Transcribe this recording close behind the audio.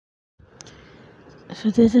So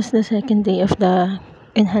this is the second day of the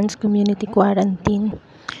enhanced community quarantine.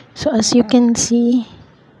 So as you can see,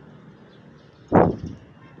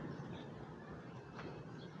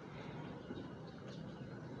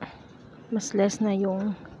 mas less na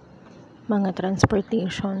yung mga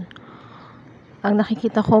transportation. Ang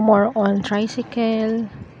nakikita ko more on tricycle,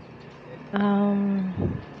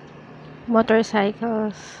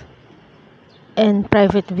 motorcycles, and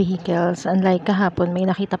private vehicles. Unlike kahapon, may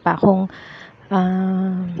nakita pa akong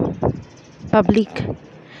public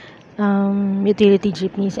utility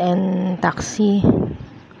jeepneys and taxi.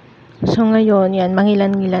 So ngayon, yan,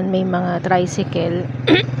 mangilan-ngilan may mga tricycle.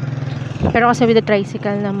 Pero kasi with the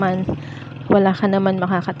tricycle naman, wala ka naman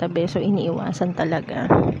makakatabi. So iniiwasan talaga.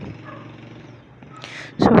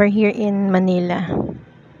 So we're here in Manila.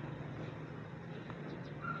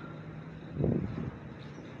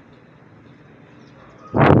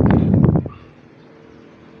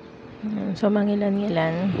 So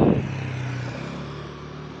mangilan-ngilan.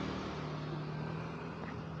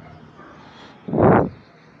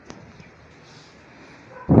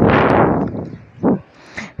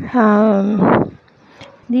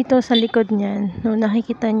 Dito sa likod niyan, no,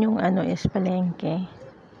 nakikita nyo is palengke.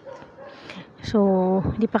 So,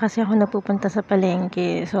 di pa kasi ako napupunta sa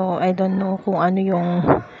palengke. So, I don't know kung ano yung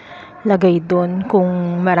lagay doon,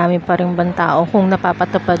 kung marami pa rin bang tao, kung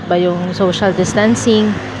napapatupad ba yung social distancing,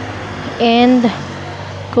 and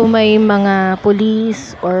kung may mga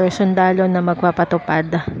police or sundalo na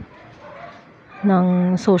magpapatupad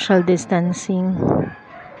ng social distancing.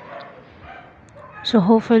 So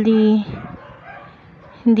hopefully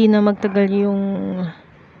hindi na magtagal yung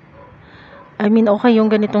okay yung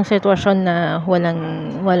ganitong sitwasyon na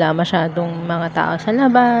wala masyadong mga tao sa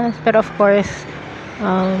labas, pero of course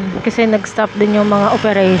kasi nag-stop din yung mga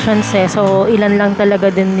operations so ilan lang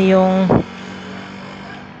talaga din yung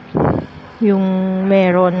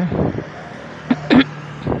meron.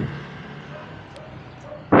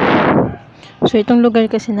 So itong lugar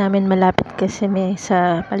kasi namin malapit kasi may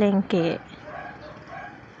sa palengke,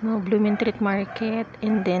 Blooming Street Market,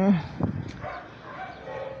 and then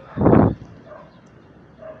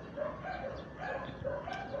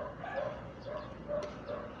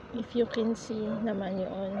if you can see naman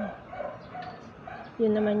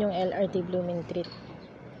yun naman yung LRT Blooming Street.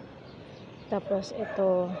 Tapos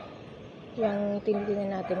ito, yung tinitingnan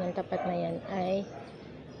natin yung tapat na yan ay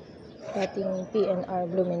dating PNR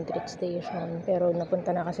Blooming Street Station, pero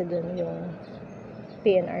napunta na kasi dun yung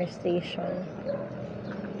PNR station.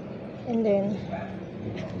 And then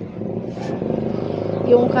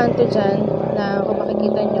yung kanto dyan na kung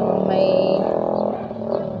makikita nyo may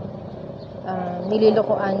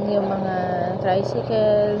nililokoan yung mga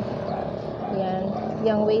tricycle yan,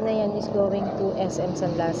 yung way na yan is going to SM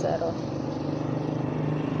San Lazaro.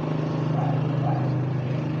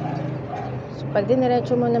 So pag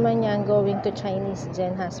diniretso mo naman yan, going to Chinese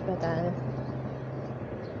Gen Hospital.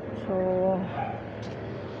 So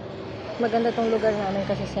maganda tong lugar namin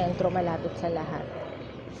kasi sentro, malapit sa lahat.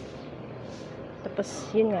 Tapos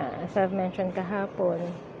yun nga, as I've mentioned kahapon,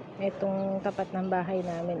 itong tapat ng bahay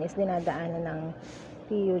namin is dinadaanan ng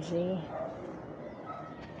PUJ.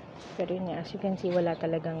 Pero yun nga, as you can see, wala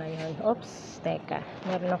talaga ngayon. Oops, teka,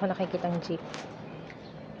 meron ako nakikitang jeep.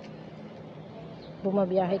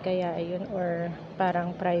 Bumabiyahe kaya ayun, or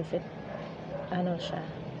parang private siya.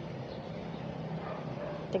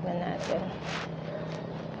 Tignan natin.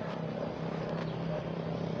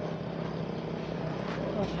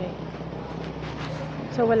 Okay.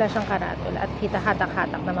 So wala siyang karatula at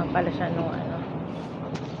hatak-hatak naman pala siya nung